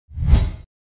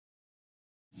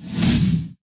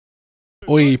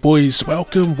Oi boys,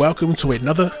 welcome to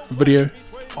another video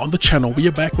on the channel. We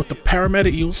are back with the Parramatta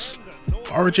Eels.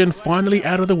 Origin finally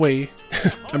out of the way.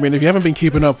 I mean, if you haven't been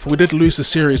keeping up, we did lose the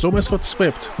series, almost got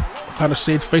swept. Kind of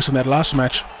saved face in that last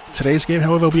match. Today's game,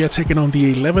 however, we are taking on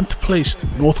the 11th placed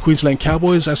North Queensland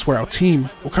Cowboys. As for our team,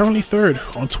 we're currently third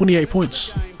on 28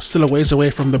 points. Still a ways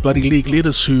away from the bloody league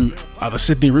leaders, who are the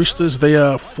Sydney Roosters. They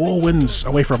are 4 wins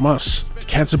away from us.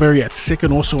 Canterbury at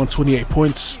second, also on 28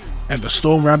 points. And the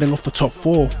Storm rounding off the top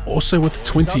 4, also with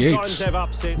 28. Sometimes have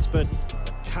upsets, but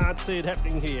can't see it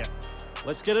happening here.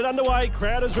 Let's get it underway.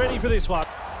 Crowd is ready for this one.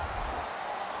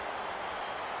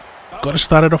 Got to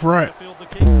start it off right.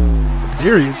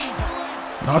 There he is.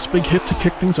 Nice big hit to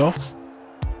kick things off.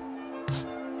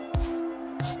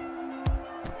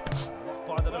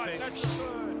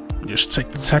 Just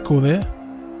take the tackle there.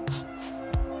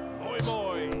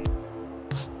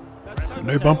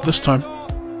 No bump this time.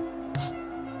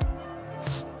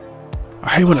 I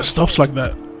hate when it stops like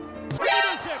that.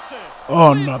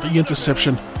 Oh no, the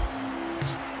interception.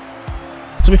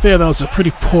 To be fair, that was a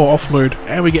pretty poor offload.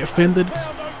 And we get fended.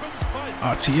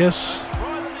 RTS.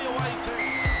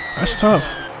 That's tough.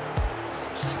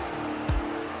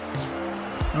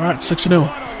 Alright, 6-0.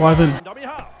 5 in. A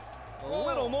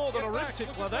little more than a rib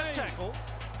tickler, that tackle.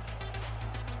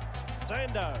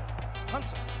 Sando.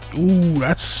 Ooh,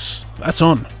 that's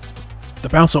on. The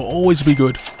bounce will always be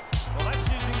good.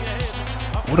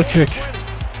 What a kick.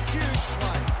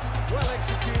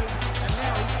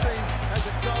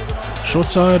 Short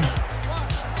side.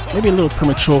 Maybe a little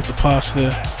premature with the pass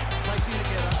there.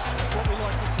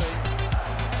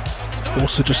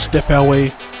 Forced to just step our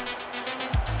way.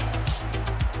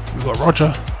 We got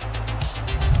Roger.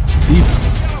 Deep.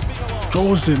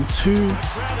 Draws in 2.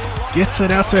 Gets it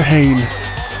out to Hynes.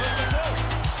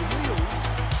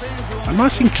 A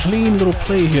nice and clean little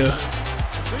play here.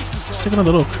 Let's take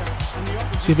another look.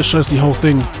 See if it shows the whole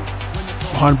thing.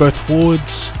 Behind both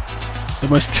forwards. The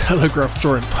most telegraphed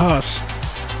drawing pass.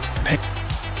 And heck,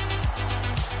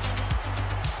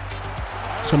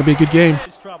 it's going to be a good game.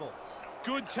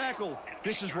 Good tackle.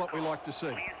 This is what we like to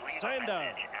see.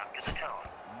 Sando.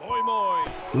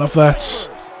 Love that. Nice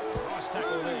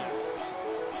tackle there.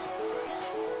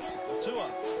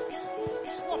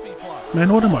 Sloppy play.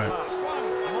 Man, what am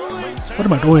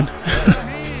I doing?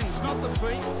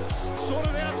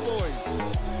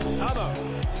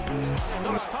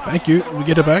 Thank you, we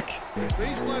get it back.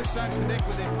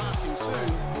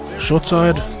 Short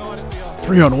side,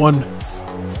 3-on-1.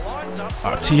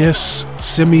 RTS,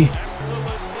 Simi.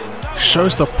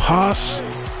 Shows the pass.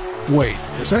 Wait,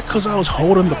 is that because I was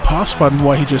holding the pass button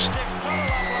while he just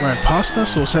ran past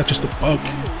us, or is that just a bug?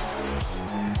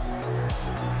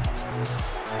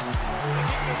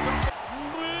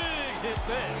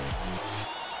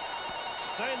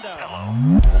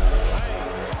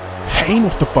 Hynes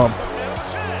with the bump.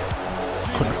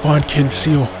 Couldn't find Ken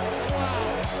Seal.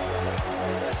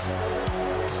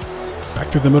 Back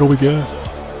to the middle we go.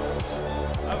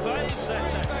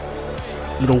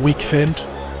 Little weak fend.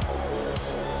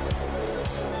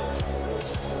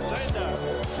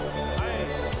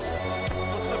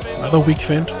 Another weak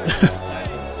fend.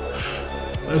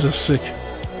 Those are sick.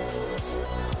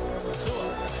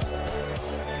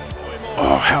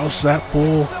 Oh, how's that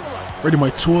ball? Ready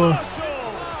my tour.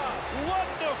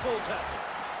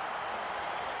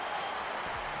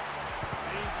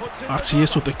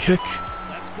 RTS with the kick.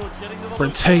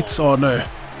 Brent Tate's, oh no.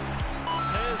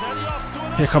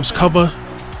 Here comes cover.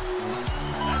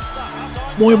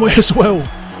 Moi as well.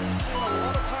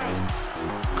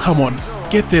 Come on,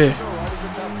 get there.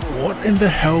 What in the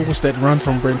hell was that run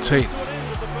from Brent Tate?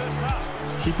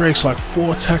 He breaks like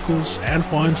 4 tackles and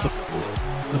finds the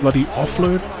bloody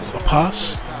offload, the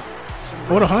pass.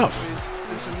 What a half.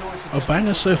 A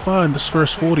banger so far in this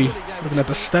first 40. Looking at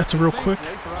the stats real quick.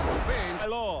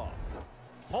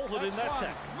 Halted in that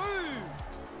tackle.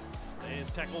 There's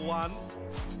tackle 1.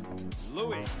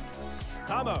 Louis.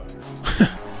 Tamo.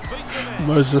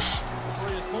 Moses.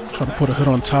 Trying to put a hit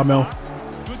on Tamel.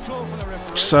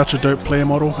 Such a dope player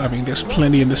model. I mean, there's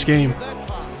plenty in this game.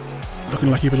 Looking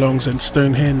like he belongs in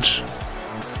Stonehenge.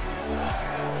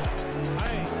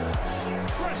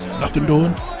 Nothing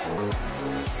doing.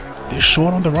 They're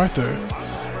short on the right though.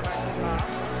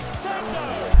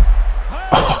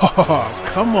 Oh,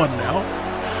 come on now.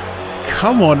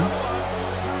 Come on.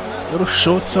 Little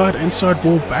short side, inside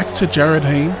ball back to Jared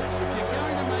Hynes.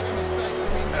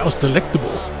 That was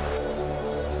delectable.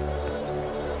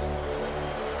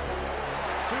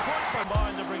 It's 2 points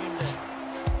combined to bring him down.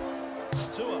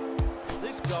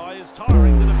 This guy is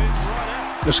tiring the defense right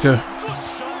out. Let's go.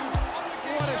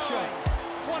 What a shot.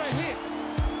 What a hit.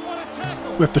 What a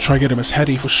We have to try and get him as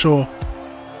Hattie for sure.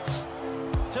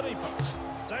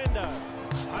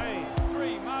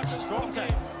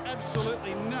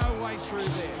 Absolutely no way through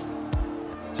there.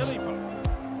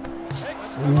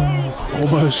 Ooh,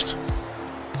 almost.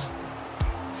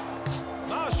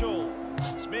 Marshall,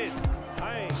 Smith,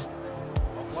 Haynes,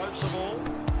 offloads the ball.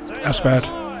 That's bad.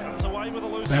 Comes away with a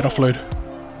loose Bad ball. offload.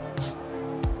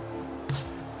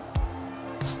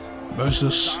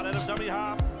 Moses. Start out of dummy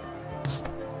half.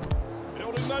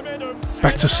 Building momentum.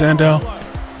 Back to Sandow.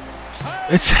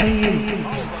 It's Hayne.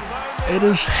 It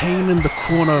is Hayne in the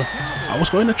corner. I was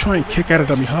going to try and kick out of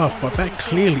dummy half, but that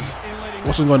clearly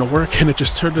wasn't going to work, and it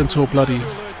just turned into a bloody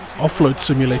offload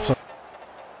simulator.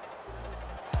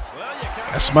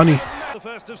 That's money. The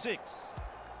first of 6.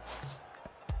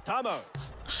 Tamo.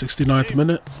 69th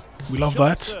minute. We love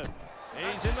that.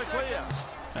 He's in the clear.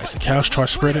 As the Cows try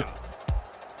to spread it.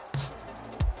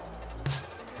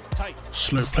 Tate.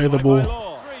 Slow play the ball.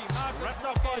 Wrapped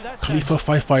up by that Khalifa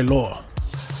Faifai Law.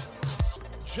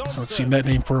 I haven't seen that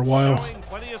name for a while. showing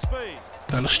plenty of speed.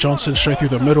 Dallas Johnson straight through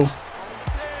the middle.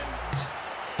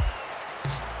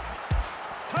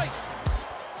 Tate.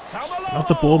 Tamo. Love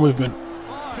the ball movement.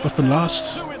 Fifth and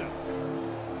last.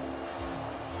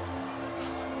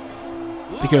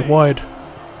 They get wide.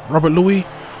 Robert Louis.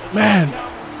 Man.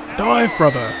 Dive,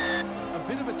 brother. A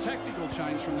bit of a tactical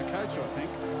change from the coach, I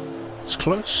think. It's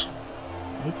close.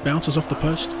 It bounces off the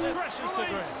post.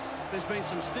 There's been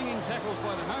some stinging tackles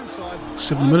by the home side.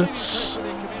 7 minutes.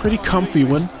 Pretty comfy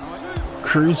win.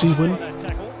 Cruisy win.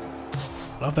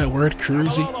 Love that word,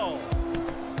 cruisy.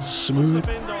 Smooth.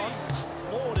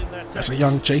 As a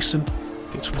young Jason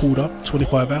gets pulled up,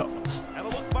 25 out.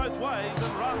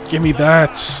 Give me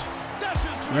that.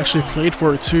 We actually played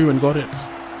for it too and got it.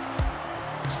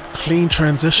 Clean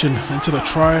transition into the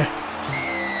try.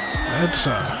 That's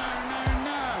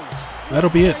that'll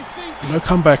be it. No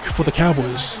comeback for the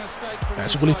Cowboys.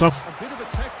 That's really tough. A bit of a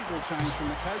tactical change from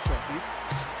the coach, I think.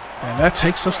 And that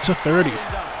takes us to 30.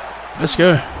 Let's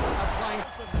go.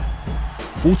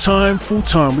 Full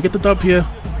time. We get the dub here.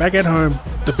 Back at home.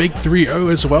 The big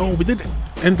 3-0 as well. We did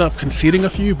end up conceding a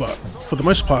few, but for the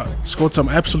most part, scored some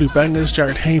absolute bangers.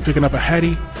 Jared Hayne picking up a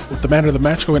Hattie with the man of the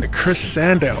match going to Chris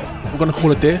Sandow. We're going to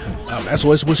call it there. As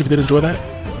always, boys, if you did enjoy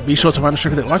that, be sure to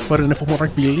check that like button, and for more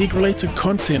rugby league related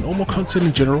content or more content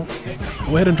in general,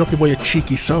 go ahead and drop your boy a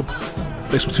cheeky sub.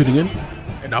 Thanks for tuning in,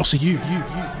 and I'll see you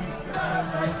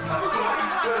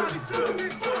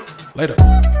later.